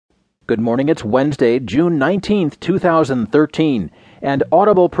Good morning, it's Wednesday, June 19th, 2013, and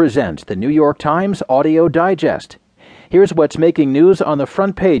Audible presents the New York Times Audio Digest. Here's what's making news on the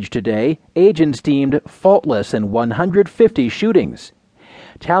front page today. Agents deemed faultless in 150 shootings.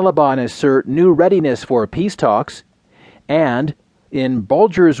 Taliban assert new readiness for peace talks. And, in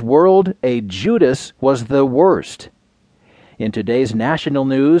Bulger's world, a Judas was the worst. In today's national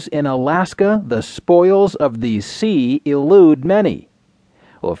news, in Alaska, the spoils of the sea elude many.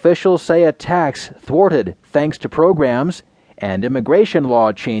 Officials say attacks thwarted thanks to programs, and immigration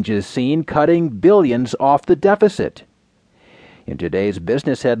law changes seen cutting billions off the deficit. In today's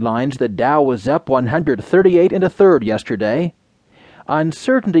business headlines, the Dow was up 138 1/3 yesterday.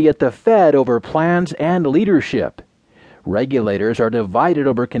 Uncertainty at the Fed over plans and leadership. Regulators are divided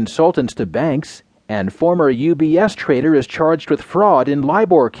over consultants to banks, and former UBS trader is charged with fraud in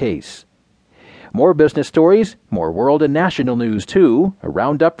LIBOR case. More business stories, more world and national news too, a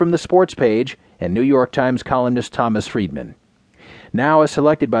roundup from the sports page, and New York Times columnist Thomas Friedman. Now, as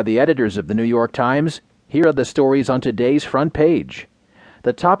selected by the editors of the New York Times, here are the stories on today's front page.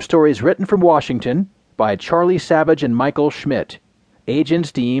 The top stories written from Washington by Charlie Savage and Michael Schmidt.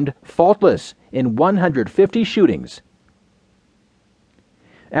 Agents deemed faultless in 150 shootings.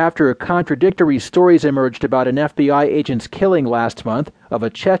 After contradictory stories emerged about an FBI agent's killing last month of a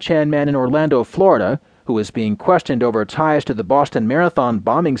Chechen man in Orlando, Florida, who was being questioned over ties to the Boston Marathon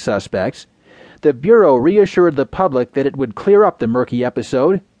bombing suspects, the Bureau reassured the public that it would clear up the murky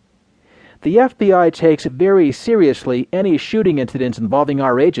episode. The FBI takes very seriously any shooting incidents involving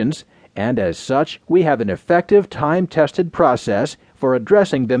our agents, and as such, we have an effective, time-tested process for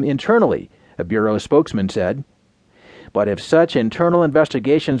addressing them internally, a Bureau spokesman said. But if such internal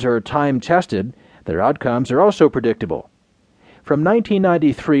investigations are time-tested, their outcomes are also predictable. From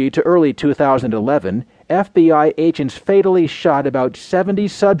 1993 to early 2011, FBI agents fatally shot about 70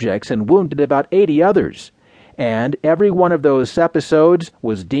 subjects and wounded about 80 others. And every one of those episodes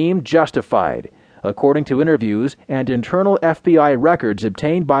was deemed justified, according to interviews and internal FBI records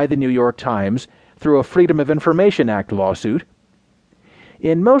obtained by the New York Times through a Freedom of Information Act lawsuit.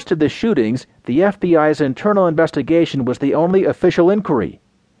 In most of the shootings, the FBI's internal investigation was the only official inquiry.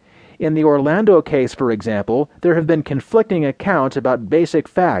 In the Orlando case, for example, there have been conflicting accounts about basic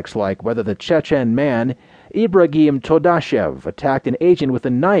facts like whether the Chechen man, Ibrahim Todashev, attacked an agent with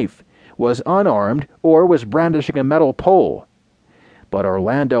a knife, was unarmed, or was brandishing a metal pole. But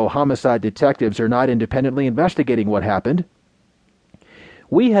Orlando homicide detectives are not independently investigating what happened.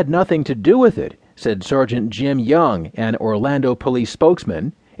 "We had nothing to do with it," said Sergeant Jim Young, an Orlando police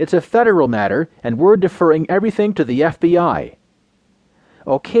spokesman. "It's a federal matter, and we're deferring everything to the FBI."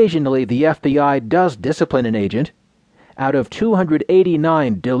 Occasionally, the FBI does discipline an agent. Out of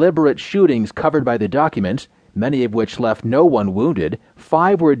 289 deliberate shootings covered by the documents, many of which left no one wounded,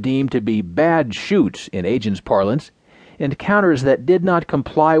 5 were deemed to be bad shoots, in agents' parlance, encounters that did not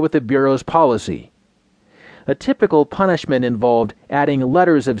comply with the Bureau's policy. A typical punishment involved adding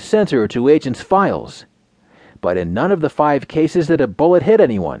letters of censor to agents' files. But in none of the 5 cases did a bullet hit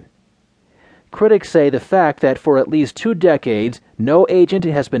anyone. Critics say the fact that for at least 2 decades no agent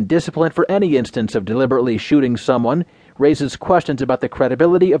has been disciplined for any instance of deliberately shooting someone raises questions about the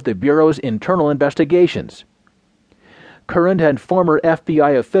credibility of the Bureau's internal investigations. Current and former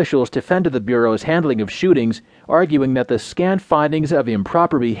FBI officials defended the Bureau's handling of shootings, arguing that the scant findings of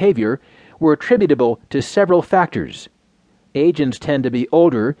improper behavior were attributable to several factors. Agents tend to be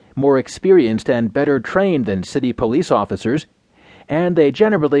older, more experienced, and better trained than city police officers, and they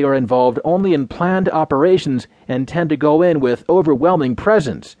generally are involved only in planned operations and tend to go in with overwhelming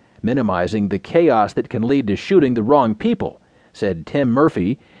presence, minimizing the chaos that can lead to shooting the wrong people, said Tim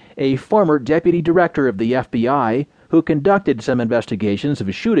Murphy, a former deputy director of the FBI who conducted some investigations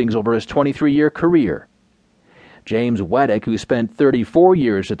of shootings over his 23-year career. James Weddick, who spent 34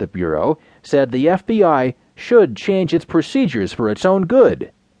 years at the Bureau, said the FBI should change its procedures for its own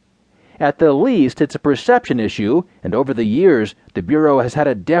good. At the least, it's a perception issue, and over the years, the Bureau has had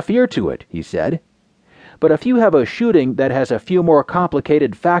a deaf ear to it, he said. But if you have a shooting that has a few more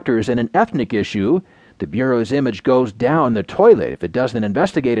complicated factors and an ethnic issue, the Bureau's image goes down the toilet if it doesn't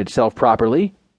investigate itself properly.